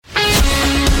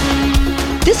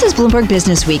This is Bloomberg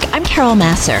Business Week. I'm Carol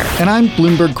Masser. And I'm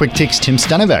Bloomberg Quick Takes Tim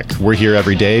Stunevec. We're here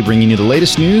every day bringing you the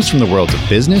latest news from the worlds of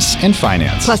business and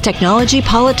finance. Plus technology,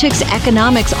 politics,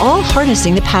 economics, all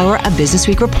harnessing the power of Business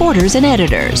Week reporters and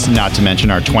editors. Not to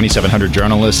mention our 2,700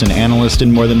 journalists and analysts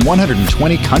in more than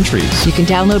 120 countries. You can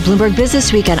download Bloomberg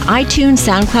Business Week on iTunes,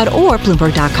 SoundCloud, or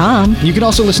Bloomberg.com. You can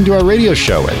also listen to our radio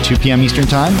show at 2 p.m. Eastern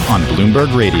Time on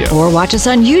Bloomberg Radio. Or watch us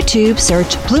on YouTube.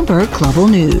 Search Bloomberg Global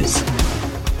News.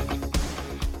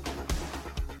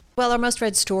 Well, our most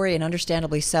read story, and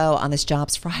understandably so, on this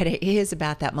Jobs Friday is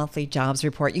about that monthly jobs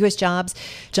report. U.S. jobs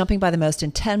jumping by the most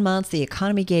in 10 months, the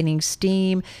economy gaining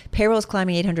steam, payrolls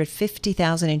climbing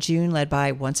 850,000 in June, led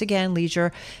by, once again,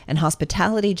 leisure and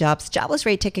hospitality jobs. Jobless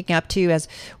rate ticking up, too, as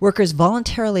workers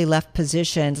voluntarily left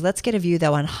positions. Let's get a view,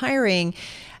 though, on hiring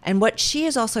and what she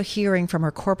is also hearing from her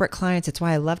corporate clients. It's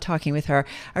why I love talking with her.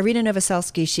 Irina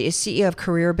Novoselsky, she is CEO of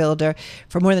CareerBuilder.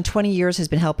 For more than 20 years, has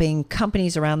been helping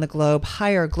companies around the globe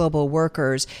hire global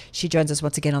workers. She joins us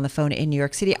once again on the phone in New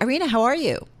York City. Irina, how are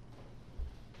you?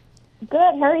 Good.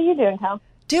 How are you doing, Cal?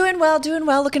 Doing well.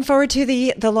 Looking forward to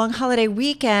the long holiday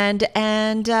weekend.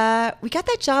 And we got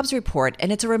that jobs report,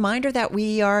 and it's a reminder that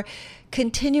we are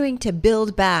continuing to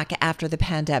build back after the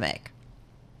pandemic.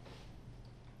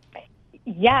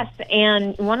 Yes,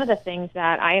 and one of the things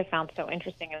that I have found so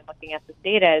interesting in looking at this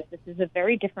data is this is a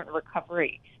very different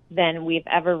recovery than we've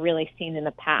ever really seen in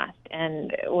the past.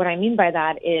 And what I mean by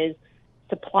that is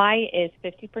supply is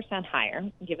 50%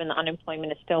 higher, given the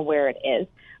unemployment is still where it is.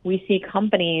 We see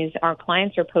companies, our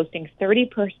clients are posting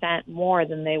 30% more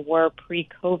than they were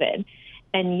pre-COVID,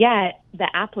 and yet the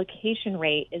application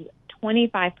rate is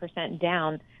 25%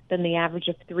 down than the average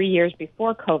of 3 years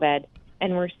before COVID.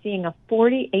 And we're seeing a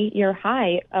 48-year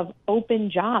high of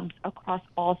open jobs across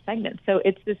all segments. So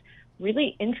it's this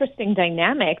really interesting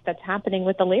dynamic that's happening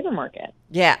with the labor market.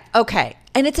 Yeah, okay.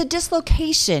 And it's a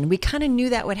dislocation. We kind of knew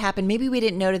that would happen. Maybe we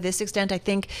didn't know to this extent. I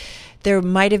think there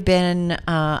might have been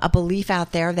a belief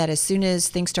out there that as soon as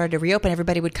things started to reopen,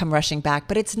 everybody would come rushing back.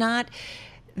 But it's not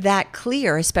that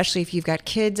clear, especially if you've got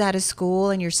kids out of school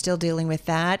and you're still dealing with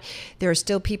that. There are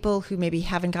still people who maybe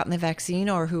haven't gotten the vaccine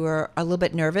or who are a little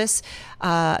bit nervous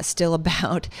still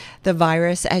about the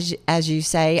virus, as you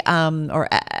say, or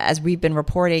as we've been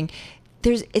reporting.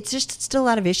 It's just still a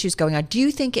lot of issues going on. Do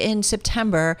you think in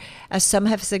September, as some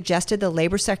have suggested, the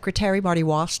Labor Secretary, Marty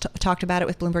Walsh, talked about it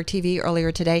with Bloomberg TV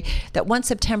earlier today, that once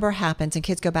September happens and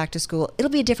kids go back to school, it'll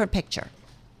be a different picture?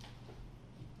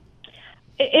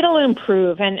 It'll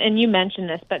improve, and you mentioned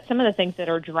this, but some of the things that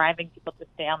are driving people to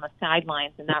stay on the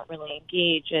sidelines and not really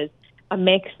engage is a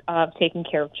mix of taking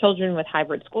care of children with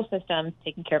hybrid school systems,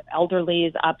 taking care of elderly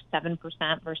is up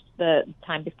 7% versus the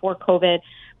time before COVID.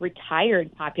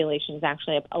 Retired population is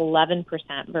actually up 11%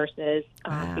 versus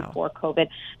before COVID.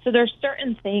 So there's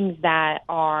certain things that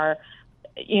are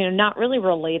not really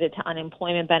related to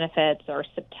unemployment benefits or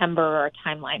September or a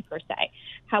timeline per se.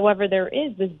 However, there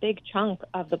is this big chunk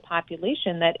of the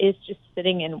population that is just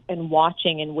sitting and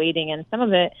watching and waiting, and some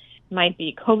of it might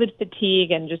be COVID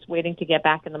fatigue and just waiting to get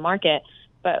back in the market.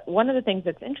 But one of the things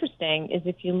that's interesting is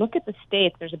if you look at the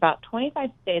states, there's about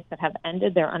 25 states that have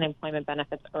ended their unemployment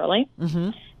benefits early,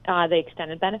 the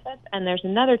extended benefits, and there's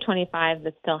another 25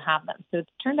 that still have them. So it's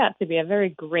turned out to be a very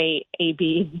great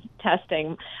A/B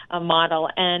testing model.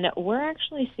 And we're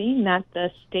actually seeing that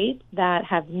the states that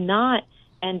have not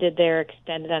ended their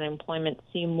extended unemployment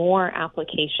see more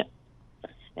applications.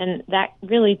 And that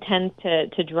really tends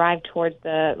to drive towards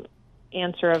the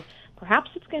answer of perhaps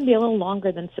it's going to be a little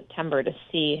longer than September to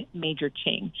see major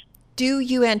change. Do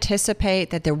you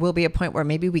anticipate that there will be a point where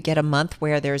maybe we get a month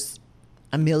where there's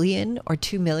 1 million or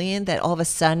 2 million that all of a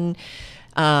sudden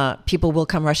people will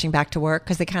come rushing back to work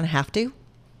because they kind of have to?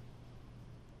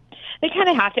 They kind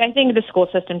of have to. I think the school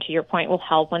system, to your point, will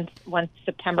help once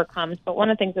September comes. But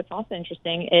one of the things that's also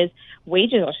interesting is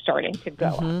wages are starting to go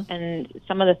up. And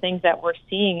some of the things that we're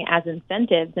seeing as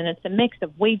incentives, and it's a mix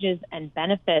of wages and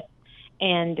benefits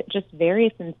and just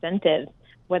various incentives,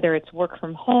 whether it's work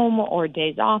from home or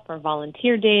days off or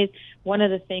volunteer days. One of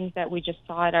the things that we just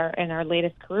saw in our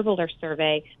latest CareerBuilder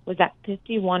survey was that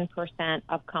 51%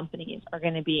 of companies are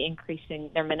going to be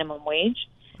increasing their minimum wage.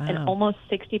 Wow. And almost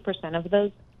 60% of those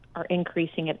are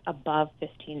increasing it above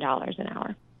 $15 an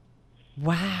hour.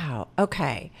 Wow.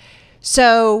 Okay.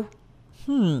 So,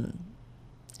 and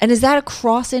is that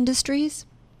across industries?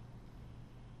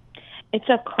 It's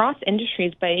across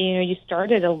industries, but you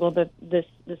started a little bit this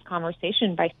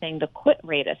conversation by saying the quit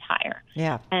rate is higher.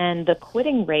 Yeah. And the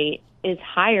quitting rate is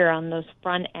higher on those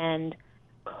front end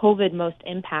COVID most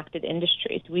impacted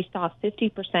industries. We saw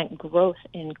 50% growth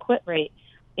in quit rate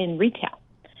in retail.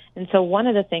 And so one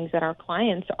of the things that our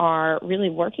clients are really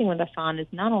working with us on is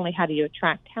not only how do you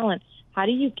attract talent, how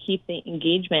do you keep the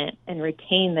engagement and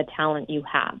retain the talent you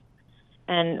have?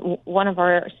 And one of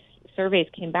our surveys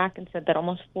came back and said that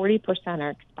almost 40% are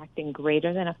expecting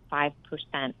greater than a 5%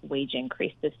 wage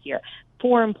increase this year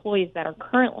for employees that are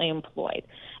currently employed.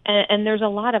 And there's a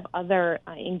lot of other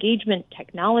engagement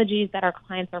technologies that our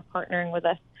clients are partnering with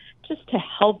us just to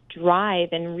help drive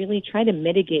and really try to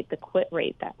mitigate the quit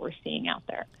rate that we're seeing out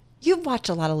there. You've watched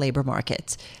a lot of labor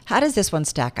markets. How does this one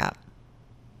stack up?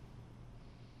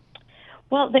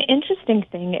 Well, the interesting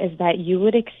thing is that you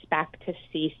would expect to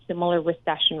see similar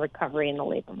recession recovery in the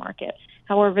labor market.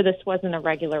 However, this wasn't a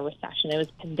regular recession. It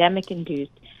was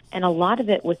pandemic-induced, and a lot of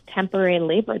it was temporary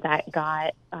labor that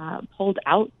got pulled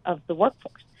out of the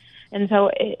workforce. And so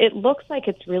it looks like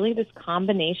it's really this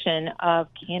combination of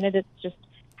candidates just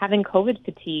having COVID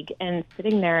fatigue and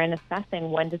sitting there and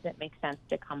assessing when does it make sense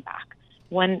to come back?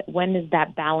 When is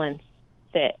that balance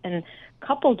fit? And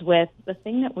coupled with the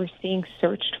thing that we're seeing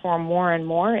searched for more and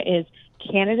more is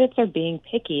candidates are being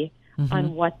picky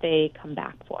on what they come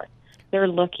back for. They're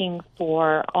looking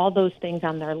for all those things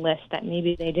on their list that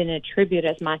maybe they didn't attribute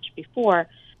as much before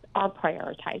are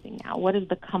prioritizing now. What does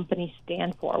the company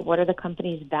stand for? What are the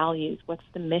company's values? What's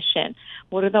the mission?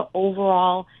 What are the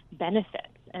overall benefits?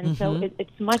 And so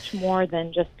it's much more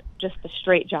than just a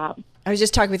straight job. I was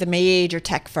just talking with a major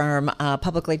tech firm,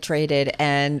 publicly traded,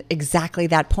 and exactly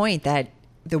that point, that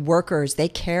the workers, they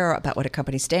care about what a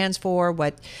company stands for,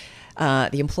 what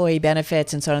the employee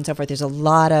benefits, and so on and so forth. There's a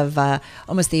lot of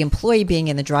almost the employee being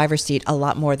in the driver's seat a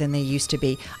lot more than they used to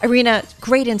be. Irina,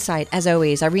 great insight, as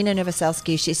always. Irina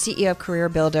Novoselsky, she's CEO of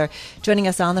CareerBuilder, joining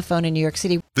us on the phone in New York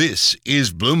City. This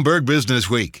is Bloomberg Business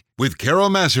Week with Carol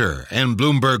Masser and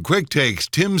Bloomberg Quick Takes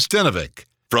Tim Stenovic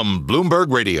from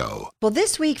Bloomberg Radio. Well,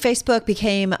 this week, Facebook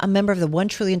became a member of the $1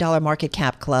 trillion market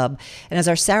cap club. And as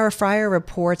our Sarah Fryer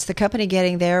reports, the company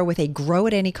getting there with a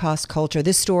grow-at-any-cost culture.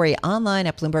 This story online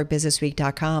at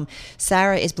BloombergBusinessWeek.com.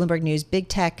 Sarah is Bloomberg News Big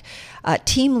Tech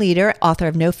team leader, author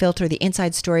of No Filter, The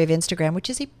Inside Story of Instagram, which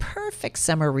is a perfect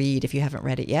summer read if you haven't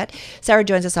read it yet. Sarah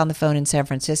joins us on the phone in San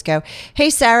Francisco. Hey,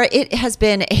 Sarah, it has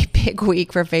been a big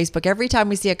week for Facebook. Every time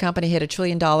we see a company hit $1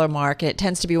 trillion mark, it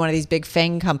tends to be one of these big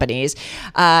FANG companies.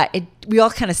 We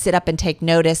all kind of sit up and take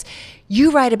notice.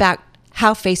 You write about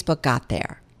how Facebook got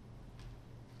there.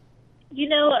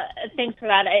 Thanks for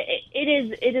that.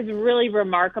 It is really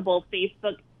remarkable.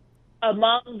 Facebook,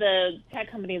 among the tech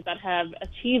companies that have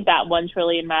achieved that 1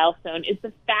 trillion milestone, is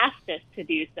the fastest to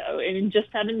do so in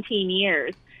just 17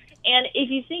 years. And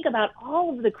if you think about all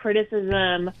of the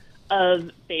criticism of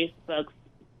Facebook's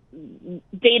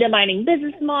data mining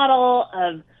business model,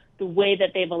 of the way that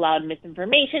they've allowed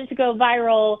misinformation to go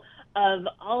viral, of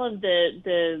all of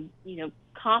the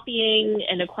copying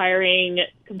and acquiring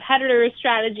competitors'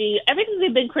 strategy, everything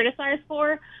they've been criticized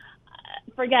for,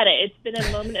 forget it. It's been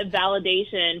a moment of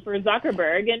validation for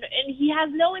Zuckerberg, and he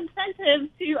has no incentive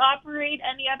to operate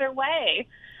any other way.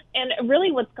 And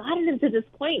really what's gotten him to this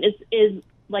point is,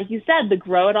 like you said, the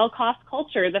grow-at-all-cost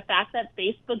culture, the fact that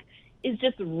Facebook is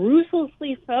just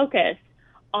ruthlessly focused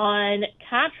on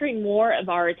capturing more of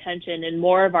our attention and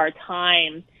more of our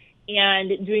time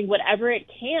and doing whatever it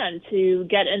can to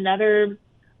get another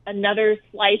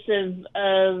slice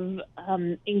of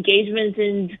engagement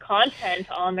and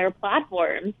content on their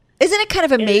platforms. Isn't it kind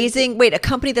of amazing? Wait, a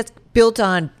company that's built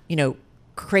on,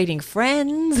 creating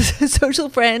friends, social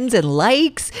friends and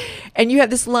likes. And you have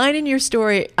this line in your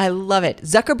story. I love it.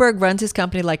 Zuckerberg runs his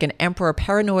company like an emperor,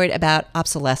 paranoid about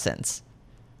obsolescence.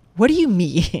 What do you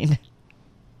mean?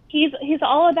 He's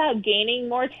all about gaining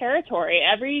more territory.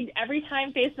 Every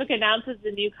time Facebook announces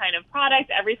a new kind of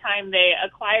product, every time they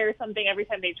acquire something, every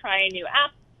time they try a new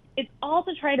app, it's all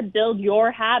to try to build your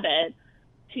habit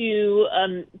to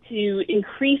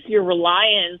increase your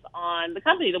reliance on the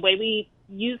company. The way we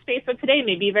use Facebook today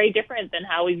may be very different than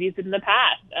how we've used it in the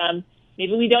past.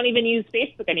 Maybe we don't even use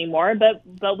Facebook anymore,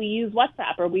 but we use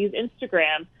WhatsApp or we use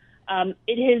Instagram.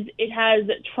 It has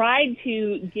tried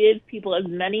to give people as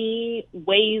many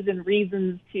ways and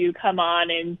reasons to come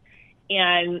on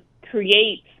and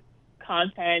create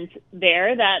content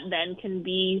there that then can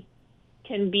be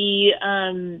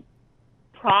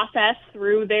processed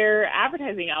through their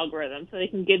advertising algorithm, so they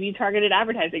can give you targeted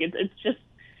advertising. It's just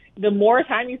the more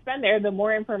time you spend there, the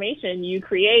more information you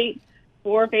create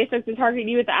for Facebook to target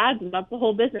you with ads, and that's the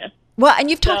whole business. Well,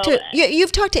 and you've talked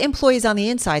to employees on the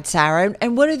inside, Sarah,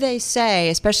 and what do they say,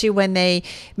 especially when they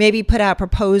maybe put out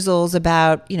proposals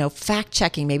about, fact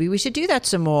checking, maybe we should do that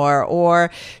some more,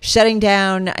 or shutting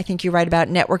down, I think you write about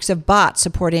networks of bots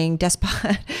supporting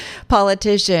despot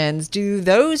politicians. Do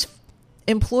those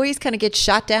employees kind of get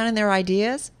shot down in their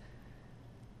ideas?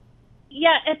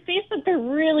 Yeah, at Facebook, there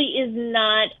really is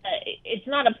not, it's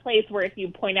not a place where if you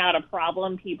point out a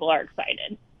problem, people are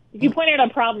excited. If you point out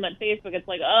a problem at Facebook, it's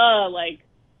like, oh, like,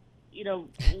 you know,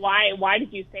 why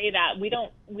did you say that? We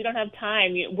don't have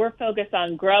time. We're focused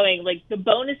on growing. Like the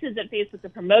bonuses at Facebook, the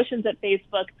promotions at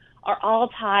Facebook are all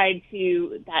tied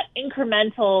to that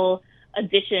incremental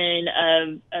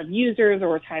addition of users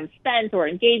or time spent or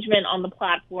engagement on the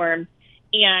platform.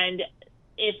 And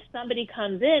if somebody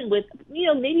comes in with, you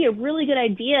know, maybe a really good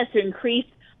idea to increase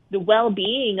the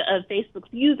well-being of Facebook's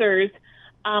users,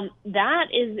 that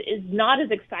is not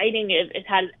as exciting if it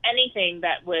has anything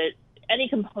that would, any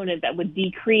component that would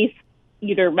decrease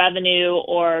either revenue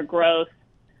or growth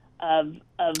of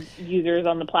users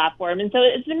on the platform. And so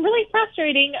it's been really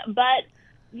frustrating, but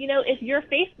you know, if you're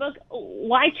Facebook,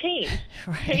 why change?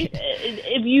 Right?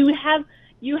 If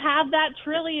you have that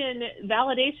trillion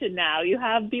validation now, you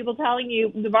have people telling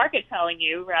you, the market telling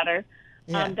you rather,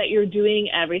 that you're doing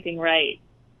everything right.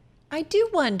 I do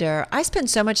wonder, I spend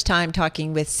so much time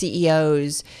talking with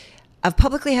CEOs of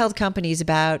publicly held companies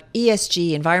about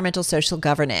ESG, environmental social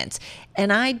governance.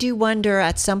 And I do wonder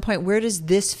at some point, where does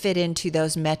this fit into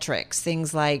those metrics?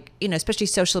 Things like, you know, especially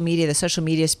social media, the social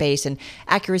media space and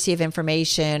accuracy of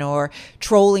information or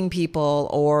trolling people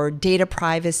or data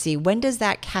privacy. When does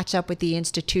that catch up with the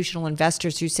institutional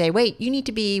investors who say, wait, you need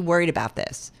to be worried about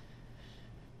this?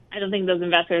 I don't think those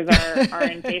investors are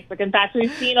in Facebook. In fact,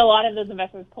 we've seen a lot of those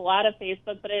investors pull out of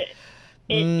Facebook, but it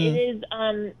is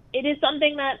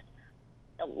something that,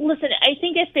 listen, I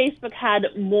think if Facebook had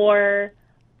more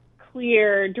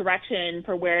clear direction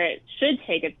for where it should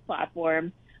take its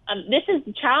platform, this is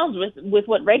the challenge with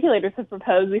what regulators have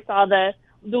proposed. We saw the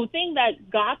thing that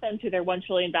got them to their $1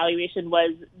 trillion valuation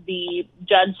was the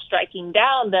judge striking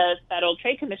down the Federal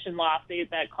Trade Commission lawsuit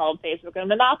that called Facebook a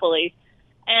monopoly.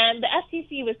 And the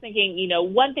FTC was thinking, you know,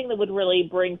 one thing that would really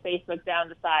bring Facebook down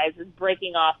to size is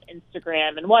breaking off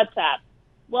Instagram and WhatsApp.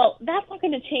 Well, that's not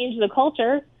going to change the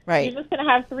culture. Right. You're just going to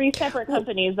have three separate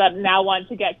companies that now want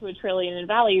to get to $1 trillion in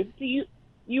value. So you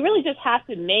really just have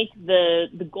to make the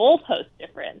goalpost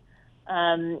different.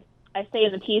 I say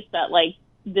in the piece that like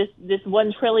this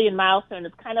 1 trillion milestone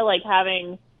is kind of like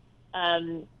having,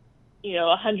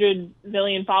 100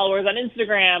 million followers on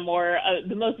Instagram or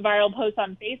the most viral post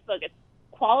on Facebook. It's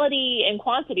quality and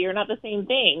quantity are not the same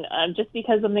thing. Just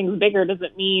because something's bigger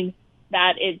doesn't mean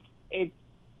that it's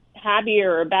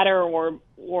happier or better or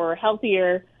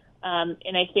healthier.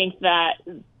 And I think that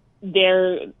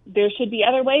there should be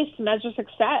other ways to measure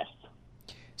success.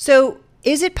 So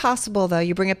is it possible, though,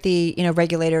 you bring up the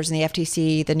regulators and the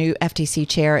FTC, the new FTC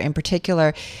chair in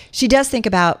particular, she does think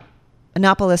about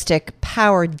monopolistic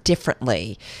power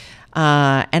differently.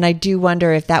 And I do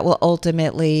wonder if that will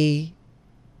ultimately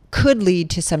could lead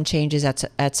to some changes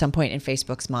at some point in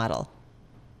Facebook's model.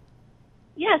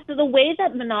 Yeah, so the way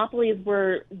that monopolies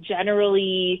were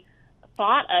generally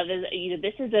thought of is,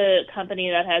 this is a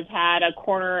company that has had a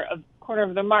corner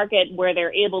of the market where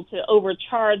they're able to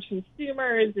overcharge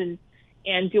consumers and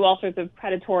do all sorts of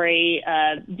predatory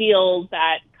deals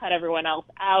that cut everyone else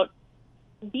out.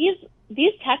 These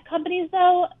tech companies,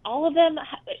 though, all of them,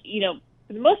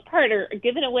 for the most part, are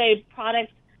giving away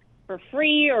products for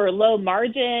free or low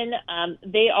margin.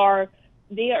 They are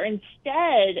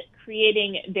instead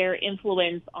creating their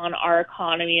influence on our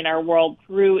economy and our world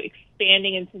through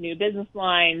expanding into new business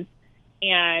lines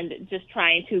and just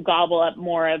trying to gobble up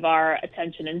more of our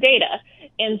attention and data.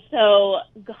 And so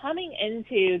coming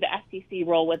into the FTC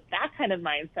role with that kind of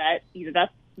mindset,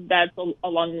 that's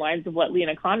along the lines of what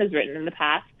Lena Khan has written in the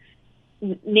past.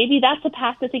 Maybe that's a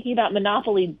path to thinking about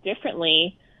monopoly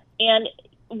differently. And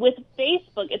with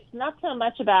Facebook, it's not so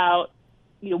much about,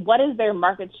 what is their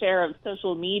market share of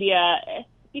social media,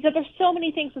 because there's so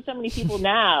many things for so many people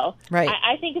now. Right.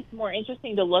 I think it's more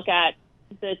interesting to look at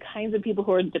the kinds of people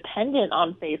who are dependent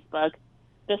on Facebook,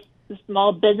 the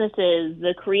small businesses,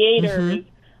 the creators,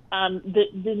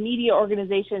 the media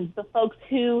organizations, the folks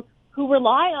who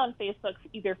rely on Facebook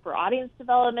either for audience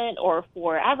development or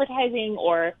for advertising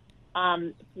or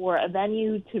for a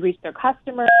venue to reach their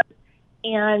customers.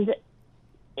 And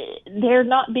they're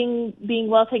not being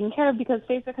well taken care of because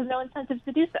Facebook has no incentive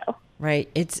to do so.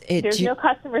 Right. There's no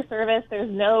customer service.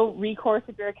 There's no recourse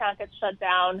if your account gets shut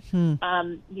down.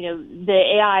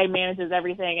 The AI manages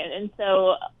everything, and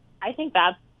so I think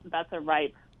that's a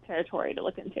ripe territory to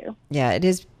look into. Yeah, it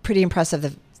is pretty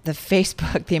impressive the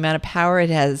Facebook, the amount of power it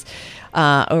has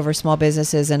over small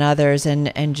businesses and others,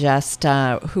 and just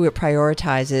who it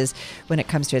prioritizes when it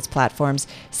comes to its platforms.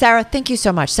 Sarah, thank you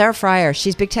so much. Sarah Fryer,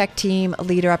 she's Big Tech Team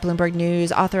leader at Bloomberg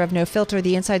News, author of No Filter,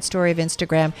 the inside story of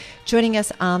Instagram, joining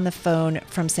us on the phone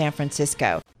from San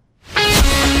Francisco.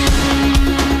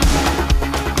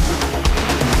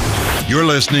 You're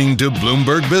listening to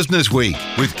Bloomberg Business Week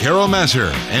with Carol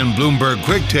Massar and Bloomberg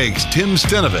Quick Takes Tim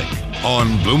Stenovic on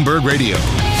Bloomberg Radio.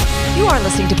 You are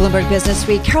listening to Bloomberg Business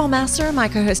Week. Carol Massar, my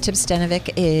co-host Tim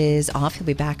Stenovic, is off. He'll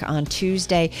be back on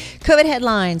Tuesday. COVID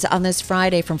headlines on this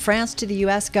Friday. From France to the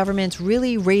U.S., governments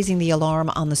really raising the alarm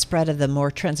on the spread of the more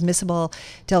transmissible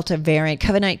Delta variant.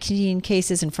 COVID-19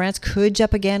 cases in France could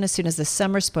jump again as soon as the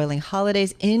summer, spoiling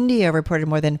holidays. India reported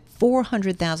more than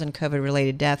 400,000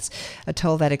 COVID-related deaths, a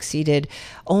toll that exceeded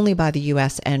only by the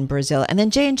U.S. and Brazil. And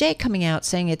then J&J coming out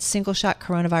saying its single-shot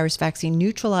coronavirus vaccine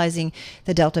neutralizing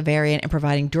the Delta variant and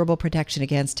providing durable protection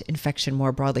against infection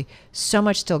more broadly. So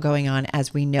much still going on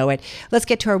as we know it. Let's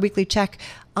get to our weekly check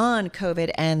on COVID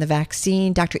and the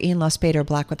vaccine. Dr. Ian Lustbader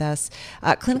Black with us,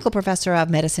 clinical professor of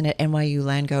medicine at NYU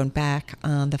Langone, back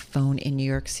on the phone in New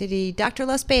York City. Dr.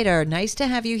 Lustbader, nice to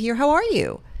have you here. How are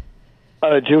you?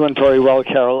 Doing very well,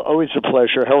 Carol. Always a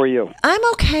pleasure. How are you? I'm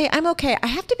okay. I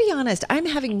have to be honest. I'm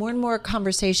having more and more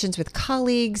conversations with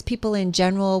colleagues, people in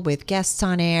general, with guests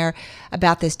on air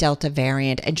about this Delta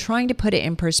variant and trying to put it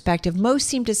in perspective. Most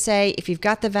seem to say if you've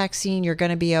got the vaccine, you're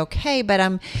going to be okay. But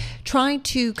I'm trying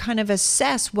to kind of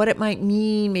assess what it might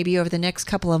mean maybe over the next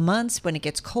couple of months when it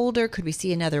gets colder. Could we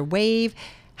see another wave?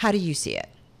 How do you see it?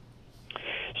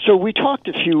 So we talked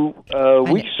a few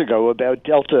weeks ago about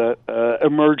Delta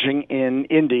emerging in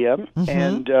India,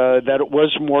 and that it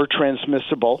was more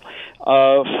transmissible.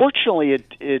 Fortunately,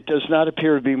 it does not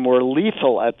appear to be more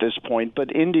lethal at this point,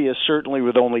 but India, certainly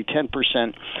with only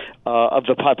 10% of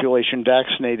the population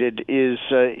vaccinated, is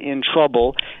in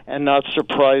trouble, and not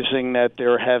surprising that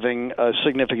they're having a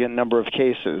significant number of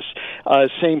cases.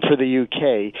 Same for the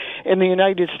UK. In the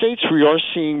United States, we are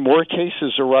seeing more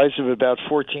cases, a rise of about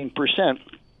 14%.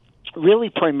 Really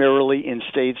primarily in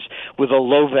states with a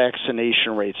low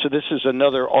vaccination rate. So this is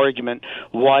another argument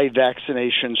why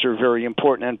vaccinations are very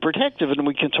important and protective, and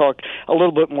we can talk a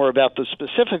little bit more about the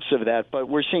specifics of that, but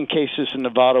we're seeing cases in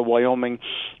Nevada, Wyoming,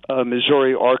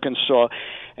 Missouri, Arkansas,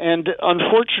 and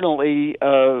unfortunately,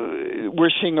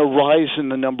 we're seeing a rise in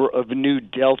the number of new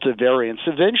Delta variants.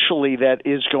 Eventually, that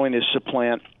is going to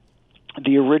supplant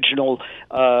the original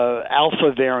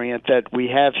alpha variant that we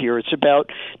have here.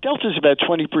 Delta's about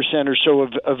 20% or so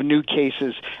of new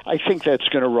cases. I think that's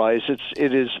going to rise.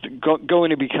 It is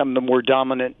going to become the more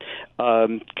dominant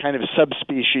kind of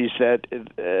subspecies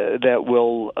that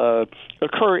will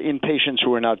occur in patients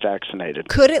who are not vaccinated.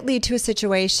 Could it lead to a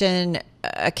situation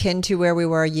akin to where we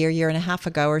were a year and a half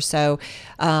ago or so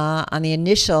on the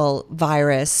initial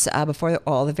virus before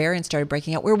all the variants started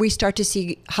breaking out, where we start to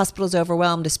see hospitals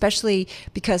overwhelmed, especially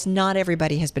because not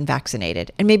everybody has been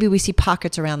vaccinated? And maybe we see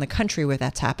pockets around the country where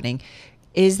that's happening.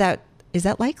 Is that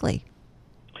likely?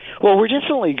 Well, we're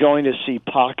definitely going to see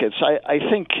pockets. I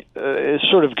think it's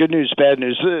sort of good news, bad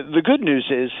news. The good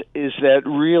news is that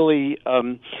really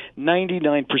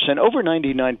 99%, over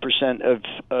 99%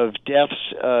 of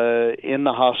deaths in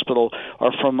the hospital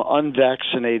are from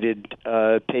unvaccinated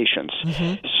patients.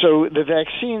 Mm-hmm. So the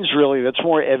vaccines really, that's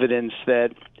more evidence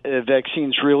that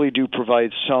vaccines really do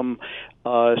provide some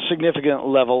significant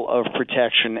level of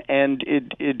protection, and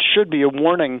it should be a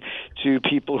warning to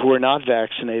people who are not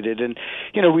vaccinated. And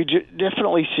we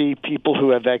definitely see people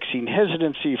who have vaccine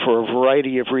hesitancy for a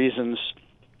variety of reasons,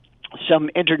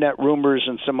 some internet rumors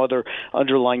and some other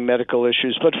underlying medical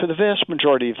issues. But for the vast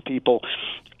majority of people,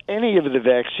 any of the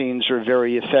vaccines are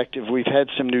very effective. We've had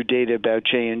some new data about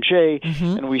J&J,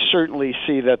 and we certainly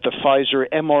see that the Pfizer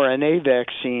mRNA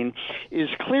vaccine is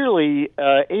clearly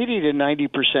 80 to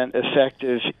 90%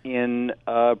 effective in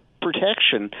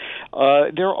protection.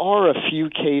 There are a few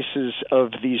cases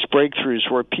of these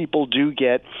breakthroughs where people do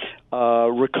get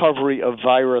recovery of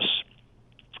virus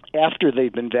after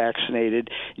they've been vaccinated.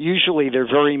 Usually they're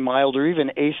very mild or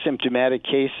even asymptomatic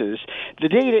cases. The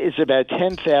data is about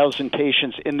 10,000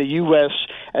 patients in the U.S.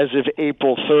 as of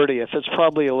April 30th. It's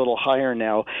probably a little higher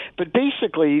now. But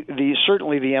basically,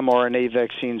 certainly the mRNA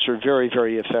vaccines are very,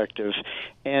 very effective.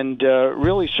 And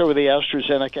really so are the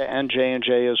AstraZeneca and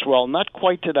J&J as well. Not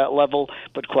quite to that level,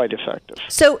 but quite effective.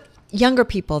 So younger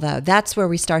people, though, that's where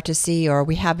we start to see, or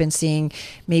we have been seeing,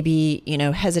 maybe,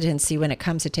 hesitancy when it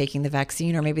comes to taking the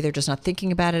vaccine, or maybe they're just not thinking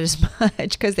about it as much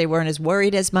because they weren't as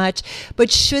worried as much.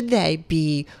 But should they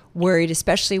be worried,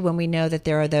 especially when we know that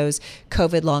there are those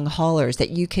COVID long haulers, that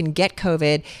you can get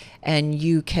COVID and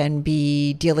you can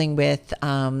be dealing with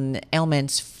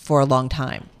ailments for a long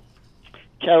time.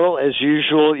 Carol, as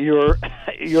usual, you're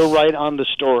right on the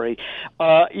story.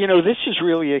 This is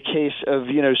really a case of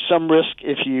some risk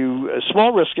a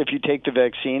small risk if you take the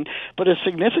vaccine, but a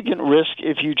significant risk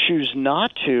if you choose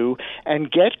not to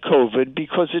and get COVID,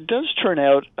 because it does turn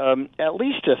out at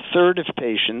least a third of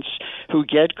patients who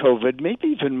get COVID, maybe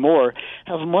even more,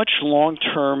 have much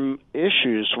long-term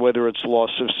issues, whether it's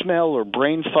loss of smell or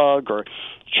brain fog or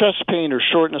chest pain or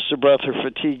shortness of breath or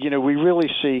fatigue. We really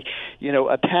see,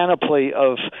 a panoply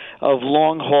of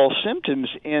long-haul symptoms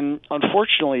in,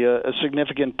 unfortunately, a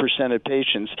significant percent of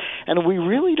patients. And we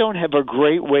really don't have a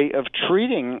great way of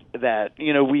treating that.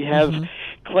 We have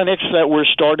clinics that we're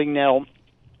starting now,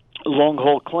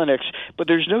 long-haul clinics, but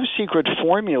there's no secret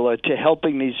formula to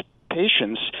helping these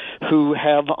patients who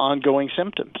have ongoing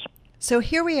symptoms. So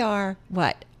here we are,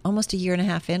 almost a year and a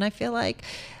half in, I feel like.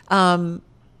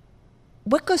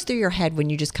 What goes through your head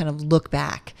when you just kind of look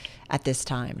back at this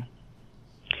time?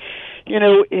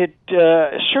 It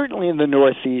certainly in the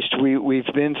Northeast,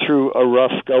 we've been through a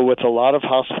rough go with a lot of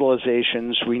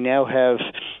hospitalizations. We now have,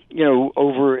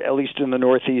 over, at least in the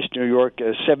Northeast, New York,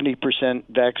 70%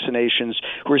 vaccinations.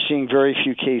 We're seeing very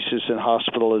few cases and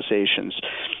hospitalizations.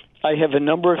 I have a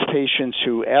number of patients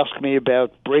who ask me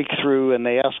about breakthrough, and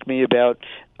they ask me about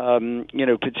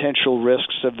potential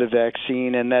risks of the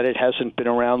vaccine and that it hasn't been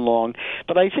around long.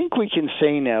 But I think we can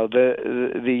say now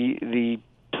the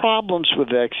problems with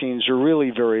vaccines are really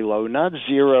very low, not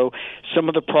zero. Some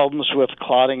of the problems with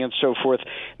clotting and so forth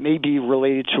may be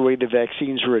related to the way the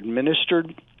vaccines are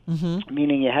administered.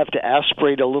 Meaning you have to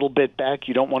aspirate a little bit back.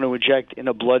 You don't want to inject in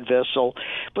a blood vessel.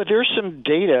 But there's some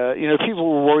data. People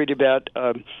were worried about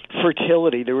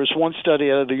fertility. There was one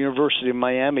study out of the University of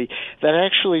Miami that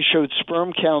actually showed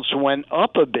sperm counts went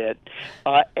up a bit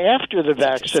after the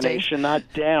vaccination, not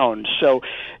down. So,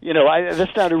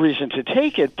 that's not a reason to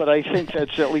take it, but I think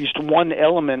that's at least one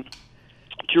element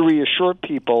to reassure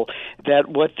people that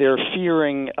what they're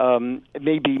fearing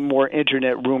may be more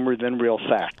internet rumor than real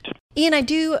fact. Ian, I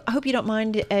do hope you don't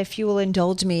mind if you will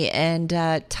indulge me and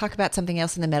talk about something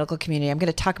else in the medical community. I'm going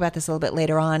to talk about this a little bit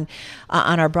later on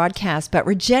our broadcast, but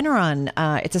Regeneron,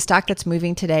 it's a stock that's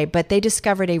moving today, but they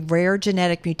discovered a rare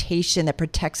genetic mutation that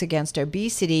protects against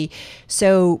obesity.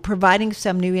 So providing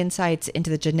some new insights into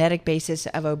the genetic basis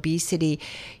of obesity.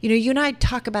 You and I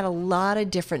talk about a lot of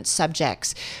different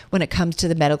subjects when it comes to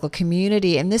the medical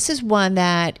community, and this is one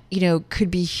that,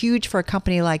 could be huge for a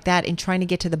company like that in trying to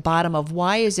get to the bottom of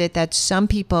why is it that some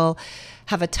people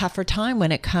have a tougher time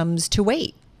when it comes to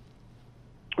weight.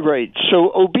 Right.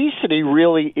 So obesity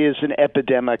really is an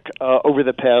epidemic over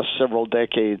the past several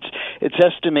decades. It's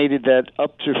estimated that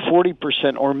up to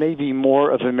 40% or maybe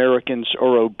more of Americans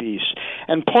are obese.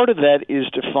 And part of that is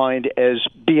defined as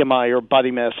BMI or body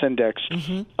mass index.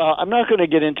 I'm not going to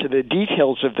get into the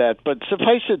details of that, but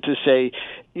suffice it to say,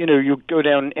 you go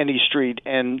down any street,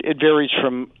 and it varies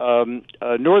from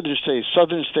northern states,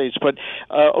 southern states, but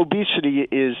obesity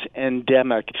is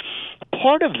endemic.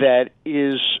 Part of that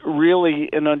is really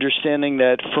an understanding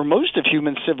that for most of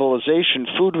human civilization,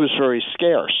 food was very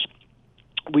scarce.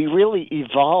 We really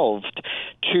evolved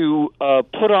to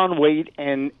put on weight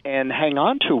and hang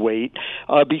on to weight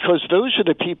because those are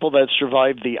the people that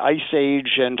survived the Ice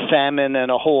Age and famine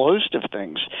and a whole host of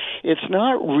things. It's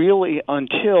not really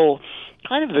until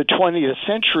kind of the 20th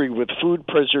century with food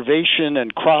preservation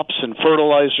and crops and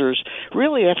fertilizers,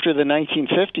 really after the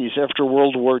 1950s, after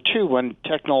World War II, when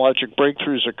technological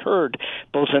breakthroughs occurred,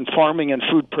 both in farming and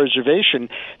food preservation,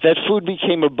 that food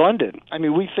became abundant. I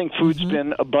mean, we think food's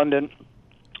been abundant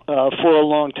for a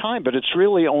long time, but it's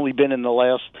really only been in the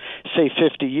last, say,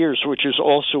 50 years, which is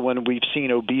also when we've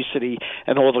seen obesity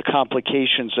and all the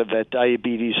complications of that,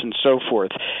 diabetes and so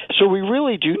forth. So we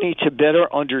really do need to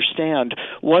better understand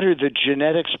what are the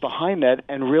genetics behind that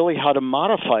and really how to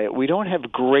modify it. We don't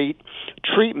have great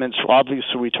treatments.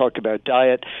 Obviously, we talk about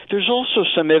diet. There's also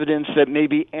some evidence that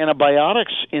maybe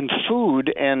antibiotics in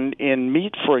food and in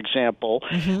meat, for example,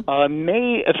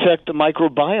 may affect the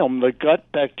microbiome, the gut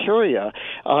bacteria,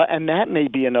 and that may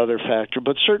be another factor,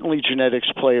 but certainly genetics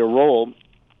play a role.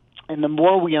 And the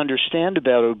more we understand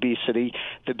about obesity,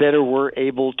 the better we're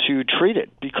able to treat it,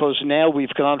 because now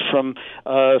we've gone from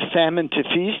famine to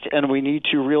feast, and we need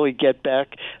to really get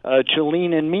back to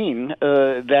lean and mean.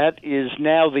 That is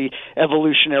now the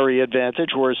evolutionary advantage,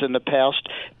 whereas in the past,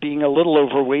 being a little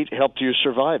overweight helped you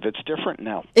survive. It's different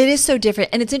now. It is so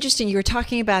different. And it's interesting, you were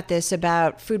talking about this,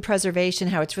 about food preservation,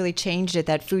 how it's really changed it,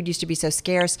 that food used to be so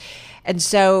scarce. And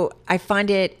so I find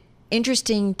it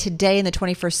interesting today in the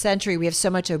 21st century. We have so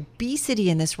much obesity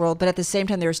in this world, but at the same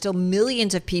time, there are still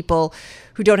millions of people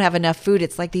who don't have enough food.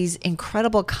 It's like these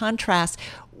incredible contrasts.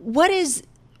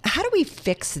 How do we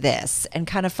fix this and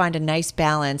kind of find a nice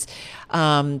balance?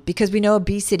 Because we know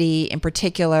obesity in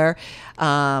particular,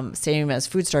 same as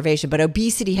food starvation, but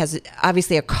obesity has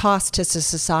obviously a cost to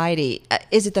society.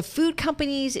 Is it the food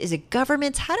companies? Is it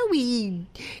governments? How do we,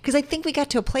 because I think we got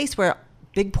to a place where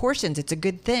big portions, it's a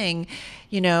good thing.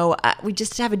 We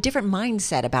just have a different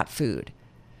mindset about food.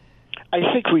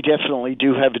 I think we definitely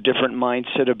do have a different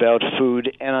mindset about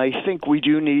food, and I think we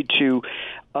do need to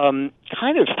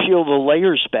kind of peel the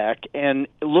layers back and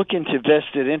look into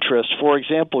vested interests. For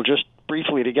example, just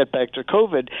briefly to get back to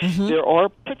COVID, there are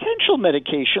potential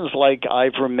medications like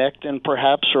ivermectin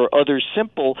perhaps or other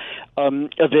simple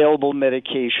available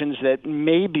medications that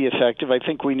may be effective. I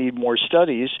think we need more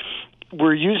studies.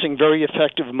 We're using very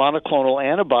effective monoclonal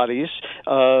antibodies,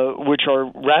 which are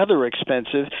rather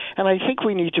expensive, and I think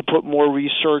we need to put more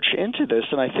research into this,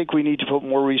 and I think we need to put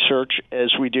more research,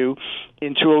 as we do,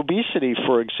 into obesity,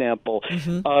 for example.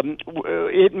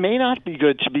 It may not be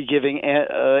good to be giving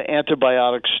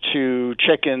antibiotics to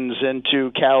chickens and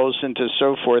to cows and to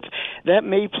so forth. That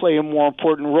may play a more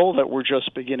important role that we're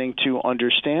just beginning to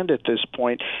understand at this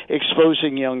point,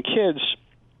 exposing young kids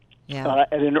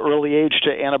at an early age to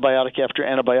antibiotic after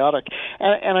antibiotic.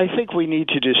 And I think we need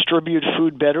to distribute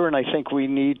food better, and I think we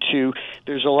need to,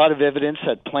 there's a lot of evidence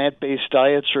that plant-based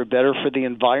diets are better for the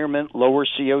environment, lower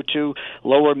CO2,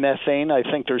 lower methane. I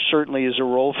think there certainly is a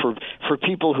role for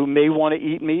people who may want to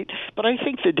eat meat, but I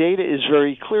think the data is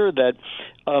very clear that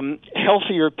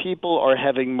healthier people are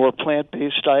having more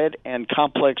plant-based diet and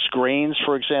complex grains,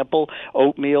 for example,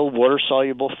 oatmeal,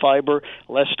 water-soluble fiber,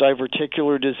 less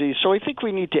diverticular disease. So I think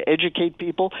we need to educate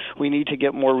people, we need to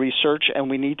get more research, and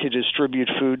we need to distribute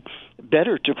food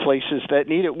better to places that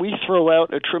need it. We throw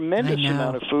out a tremendous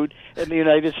amount of food in the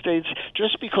United States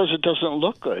just because it doesn't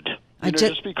look good,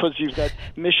 just because you've got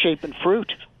misshapen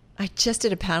fruit. I just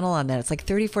did a panel on that. It's like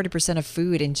 30-40% of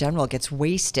food in general gets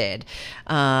wasted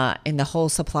in the whole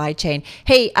supply chain.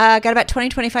 Hey, got about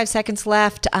 20-25 seconds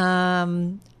left.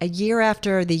 A year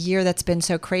after the year that's been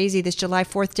so crazy, this July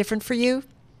 4th different for you?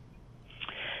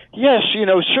 Yes,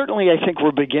 certainly I think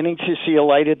we're beginning to see a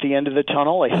light at the end of the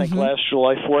tunnel. I think last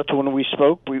July 4th when we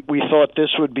spoke, we thought this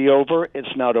would be over.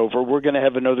 It's not over. We're going to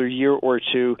have another year or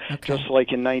two, just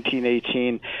like in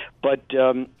 1918. But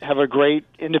have a great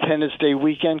Independence Day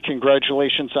weekend.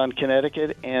 Congratulations on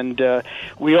Connecticut. And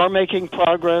we are making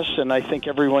progress, and I think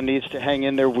everyone needs to hang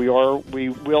in there. We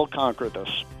will conquer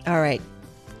this. All right.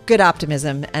 Good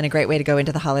optimism and a great way to go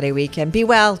into the holiday weekend. Be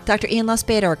well. Dr. Ian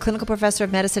Lustbader, clinical professor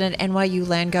of medicine at NYU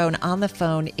Langone, on the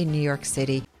phone in New York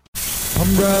City.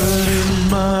 I'm driving in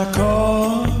my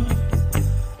car.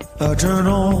 I turn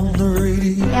on the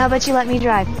radio. How about you let me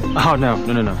drive? Oh, no.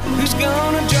 Who's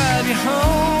gonna drive you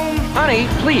home? Honey,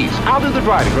 please, I'll do the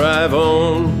driving. Drive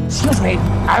on. Excuse me,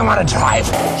 I want to drive.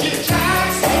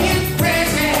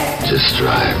 Just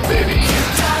drive, baby.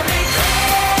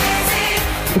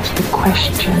 It's the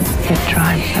question that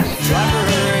drives us. Drive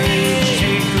away,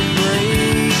 take a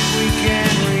break. We can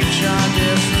reach our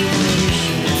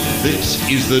destination.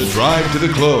 This is the Drive to the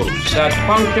Close That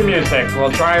funky music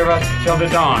will drive us till the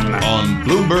dawn on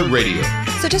Bloomberg Radio.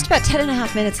 So just about 10 and a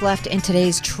half minutes left in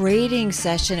today's trading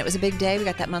session. It was a big day. We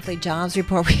got that monthly jobs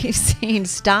report. We've seen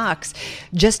stocks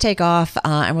just take off,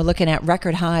 and we're looking at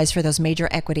record highs for those major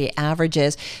equity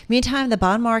averages. Meantime, the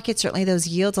bond market, certainly those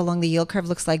yields along the yield curve,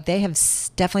 looks like they have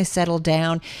definitely settled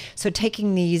down. So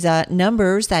taking these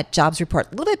numbers, that jobs report,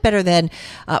 a little bit better than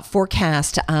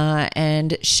forecast,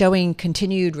 and showing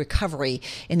continued recovery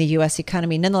in the U.S.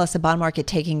 economy. Nonetheless, the bond market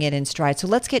taking it in stride. So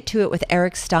let's get to it with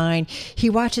Eric Stein. He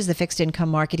watches the fixed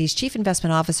income market. He's Chief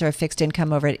Investment Officer of Fixed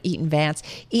Income over at Eaton Vance.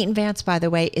 Eaton Vance, by the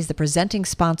way, is the presenting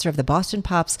sponsor of the Boston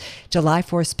Pops July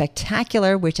 4th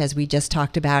Spectacular, which, as we just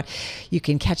talked about, you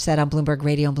can catch that on Bloomberg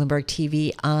Radio and Bloomberg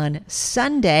TV on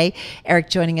Sunday. Eric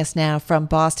joining us now from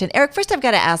Boston. Eric, first I've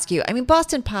got to ask you,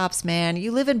 Boston Pops, man,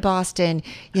 you live in Boston,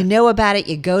 you know about it,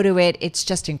 you go to it, it's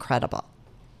just incredible.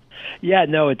 Yeah,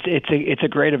 no, it's a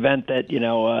great event that,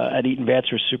 at Eaton Vance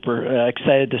we're super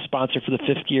excited to sponsor for the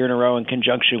fifth year in a row in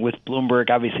conjunction with Bloomberg.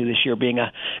 Obviously, this year being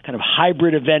a kind of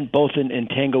hybrid event, both in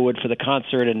Tanglewood for the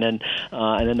concert and then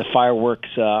the fireworks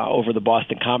over the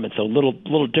Boston Common. So a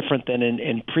little different than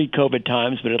in pre-COVID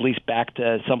times, but at least back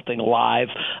to something live,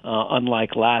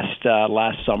 unlike last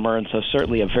summer. And so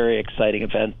certainly a very exciting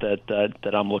event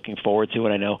that I'm looking forward to,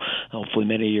 and I know hopefully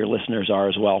many of your listeners are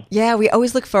as well. Yeah, we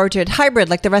always look forward to it. Hybrid,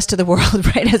 like the rest rest of the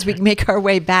world, right, as we make our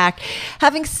way back.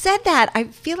 Having said that, I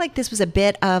feel like this was a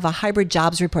bit of a hybrid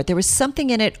jobs report. There was something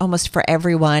in it almost for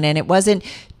everyone, and it wasn't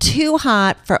too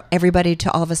hot for everybody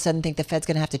to all of a sudden think the Fed's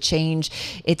going to have to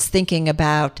change its thinking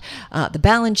about the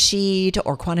balance sheet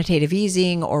or quantitative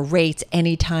easing or rates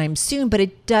anytime soon. But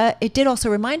it did also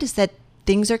remind us that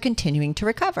things are continuing to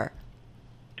recover.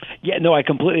 Yeah, no, I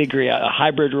completely agree. A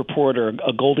hybrid report or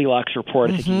a Goldilocks report,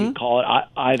 I think you could call it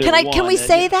either one. Can we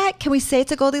say that? Can we say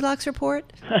it's a Goldilocks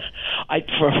report?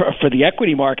 For the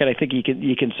equity market, I think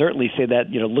you can certainly say that.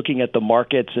 Looking at the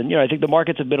markets, and I think the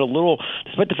markets have been a little,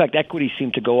 despite the fact equities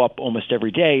seem to go up almost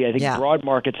every day. I think broad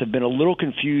markets have been a little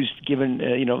confused, given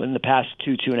in the past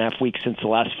 2.5 weeks since the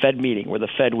last Fed meeting, where the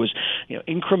Fed was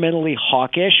incrementally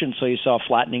hawkish, and so you saw a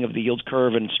flattening of the yield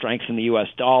curve and strength in the U.S.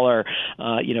 dollar.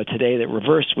 Today that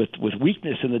reversed with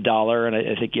weakness in the dollar, and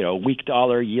I think a weak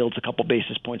dollar yields a couple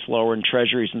basis points lower in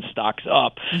treasuries and stocks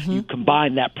up. You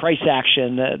combine that price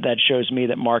action, that shows me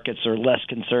that markets are less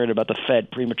concerned about the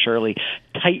Fed prematurely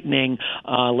tightening,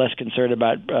 less concerned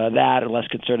about that, and less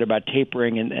concerned about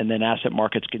tapering, and then asset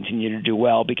markets continue to do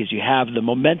well because you have the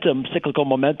momentum, cyclical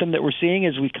momentum that we're seeing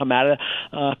as we come out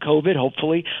of COVID,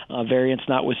 hopefully, variants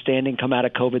notwithstanding, come out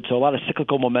of COVID. So a lot of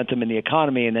cyclical momentum in the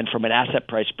economy, and then from an asset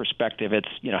price perspective, it's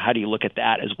how do you look at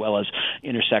that as well as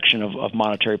intersection of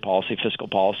monetary policy, fiscal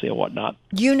policy, and whatnot.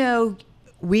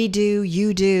 We do,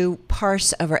 you do,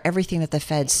 parse over everything that the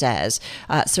Fed says,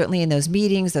 certainly in those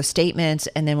meetings, those statements,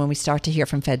 and then when we start to hear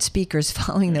from Fed speakers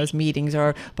following those meetings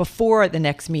or before the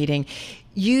next meeting.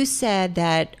 You said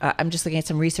that, I'm just looking at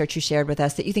some research you shared with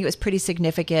us, that you think it was pretty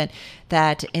significant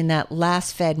that in that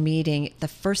last Fed meeting, the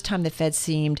first time the Fed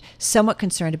seemed somewhat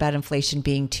concerned about inflation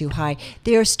being too high,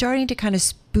 they are starting to kind of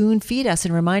spoon feed us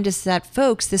and remind us that,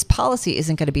 folks, this policy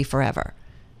isn't going to be forever.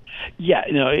 Yeah,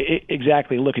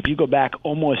 exactly. Look, if you go back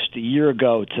almost a year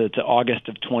ago to August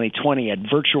of 2020 at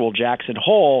virtual Jackson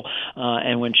Hole,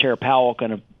 and when Chair Powell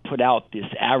kind of put out this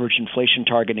average inflation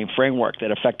targeting framework that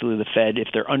effectively the Fed, if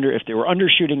they were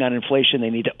undershooting on inflation, they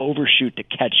need to overshoot to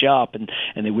catch up, and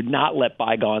they would not let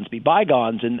bygones be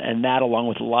bygones, and that, along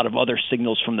with a lot of other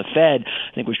signals from the Fed,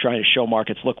 I think was trying to show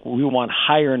markets, look, we want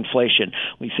higher inflation.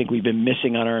 We think we've been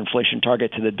missing on our inflation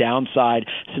target to the downside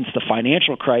since the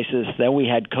financial crisis. Then we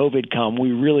had COVID come.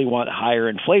 We really want higher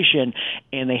inflation,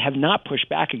 and they have not pushed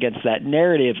back against that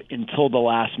narrative until the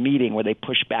last meeting, where they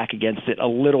pushed back against it a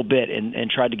little bit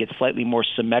and tried to get slightly more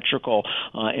symmetrical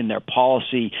in their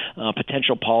policy,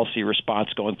 potential policy response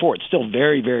going forward. Still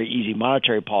very, very easy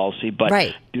monetary policy, but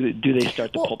do they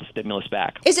start to pull the stimulus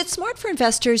back? Is it smart for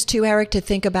investors too, Eric, to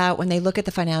think about when they look at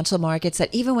the financial markets that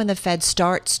even when the Fed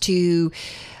starts to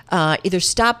either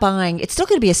stop buying, it's still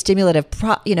going to be a stimulative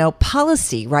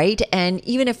policy, right? And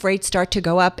even if rates start to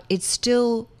go up, it's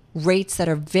still rates that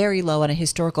are very low on a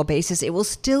historical basis. It will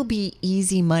still be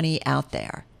easy money out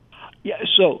there. Yeah,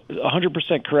 so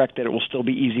 100% correct that it will still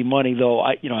be easy money, though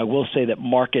I will say that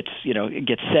markets,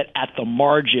 get set at the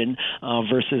margin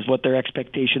versus what their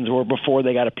expectations were before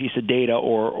they got a piece of data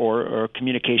or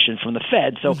communication from the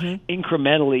Fed. So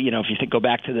incrementally, if you go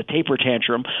back to the taper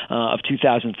tantrum of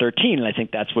 2013, and I think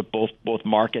that's what both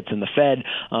markets and the Fed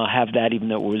have that, even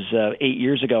though it was 8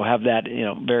 years ago, have that,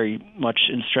 very much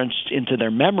entrenched into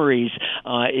their memories,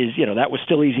 is, that was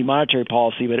still easy monetary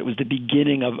policy, but it was the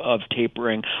beginning of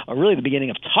tapering, really the beginning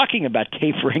of talking about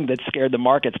tapering that scared the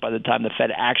markets. By the time the Fed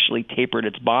actually tapered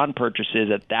its bond purchases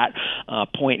at that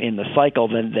point in the cycle,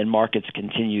 then markets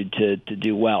continued to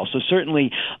do well. So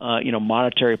certainly,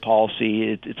 monetary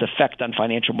policy, its effect on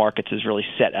financial markets is really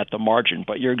set at the margin.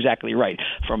 But you're exactly right.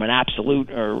 From an absolute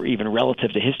or even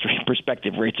relative to history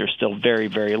perspective, rates are still very,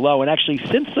 very low. And actually,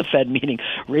 since the Fed meeting,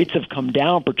 rates have come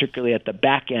down, particularly at the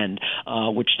back end,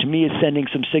 which to me is sending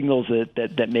some signals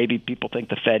that maybe people think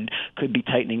the Fed could be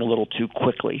tightening a little too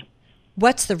quickly.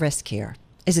 What's the risk here?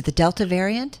 Is it the Delta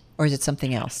variant or is it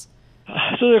something else?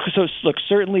 So look,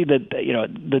 certainly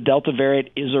the Delta variant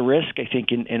is a risk. I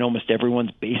think in almost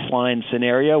everyone's baseline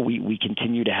scenario, we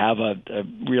continue to have a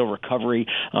real recovery,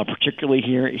 particularly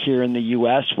here in the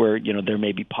U.S., where there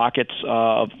may be pockets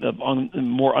of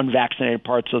more unvaccinated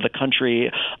parts of the country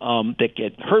that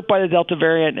get hurt by the Delta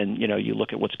variant. And you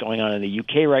look at what's going on in the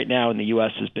U.K. right now, and the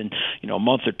U.S. has been a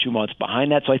month or 2 months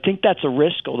behind that. So I think that's a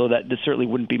risk, although that certainly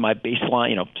wouldn't be my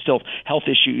baseline. Still health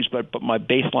issues, but my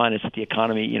baseline is that the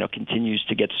economy continues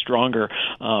to get stronger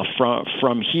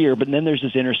from here. But then there's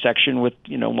this intersection with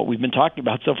what we've been talking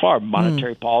about so far: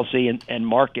 monetary policy and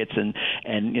markets, and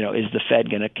is the Fed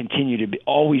going to continue to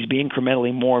always be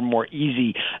incrementally more and more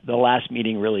easy? The last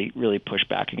meeting really pushed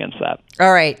back against that.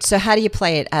 All right. So how do you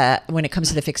play it when it comes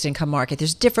to the fixed income market?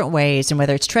 There's different ways, and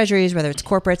whether it's treasuries, whether it's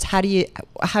corporates,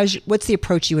 what's the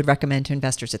approach you would recommend to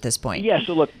investors at this point? Yeah.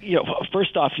 So look,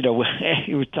 first off,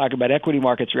 we were talking about equity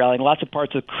markets rallying. Lots of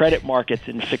parts of credit markets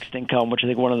in fixed income, which I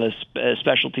think one of the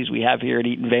specialties we have here at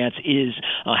Eaton Vance is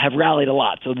have rallied a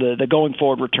lot. So the going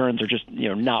forward returns are just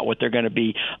not what they're going to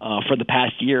be for the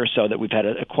past year or so. That we've had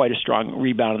quite a strong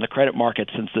rebound in the credit market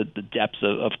since the depths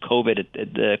of COVID,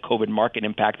 the COVID market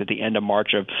impact at the end of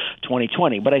March of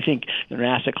 2020. But I think in an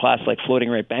asset class like floating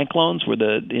rate bank loans, where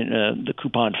the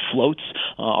coupon floats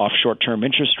off short-term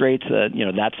interest rates,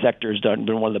 that sector has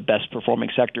been one of the best performing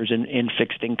sectors in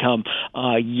fixed income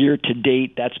year to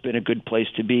date. That's been a good place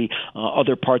to be.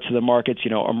 Other parts of the markets,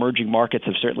 emerging markets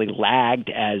have certainly lagged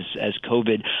as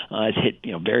COVID has hit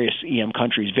various EM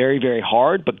countries very, very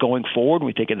hard. But going forward,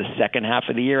 we think in the second half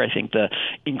of the year, I think the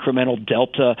incremental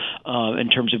delta in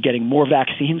terms of getting more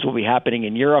vaccines will be happening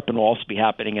in Europe and will also be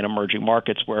happening in emerging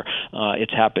markets where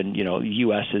it's happened. The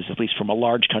U.S. is, at least from a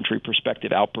large country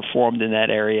perspective, outperformed in that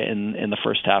area in the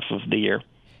first half of the year.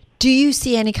 Do you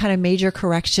see any kind of major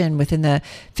correction within the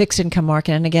fixed income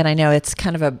market? And again, I know it's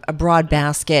kind of a broad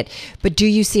basket, but do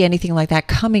you see anything like that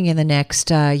coming in the next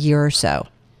year or so?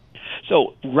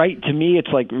 So, to me, it's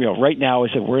like, right now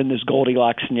is that we're in this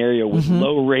Goldilocks scenario with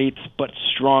low rates but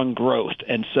strong growth.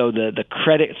 And so the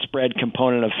credit spread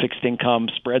component of fixed income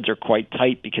spreads are quite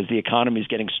tight because the economy is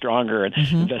getting stronger and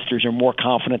investors are more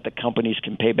confident that companies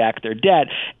can pay back their debt.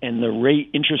 And the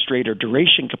interest rate or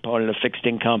duration component of fixed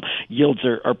income yields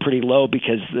are pretty low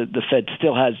because the Fed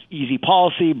still has easy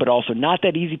policy, but also not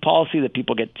that easy policy that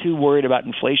people get too worried about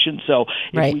inflation. So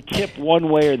if we tip one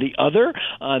way or the other,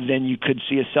 then you could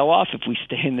see a sell-off. If we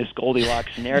stay in this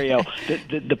Goldilocks scenario,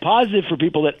 the positive for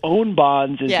people that own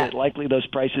bonds is that likely those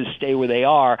prices stay where they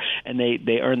are and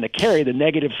they earn the carry. The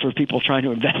negative for people trying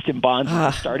to invest in bonds is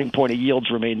the starting point of yields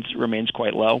remains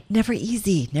quite low. Never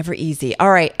easy.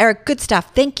 All right, Eric, good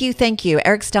stuff. Thank you.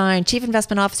 Eric Stein, Chief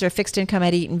Investment Officer of Fixed Income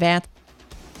at Eaton Vance.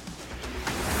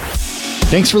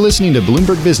 Thanks for listening to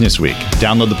Bloomberg Business Week.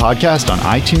 Download the podcast on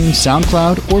iTunes,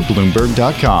 SoundCloud, or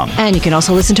Bloomberg.com. And you can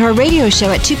also listen to our radio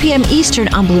show at 2 p.m. Eastern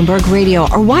on Bloomberg Radio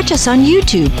or watch us on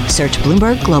YouTube. Search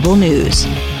Bloomberg Global News.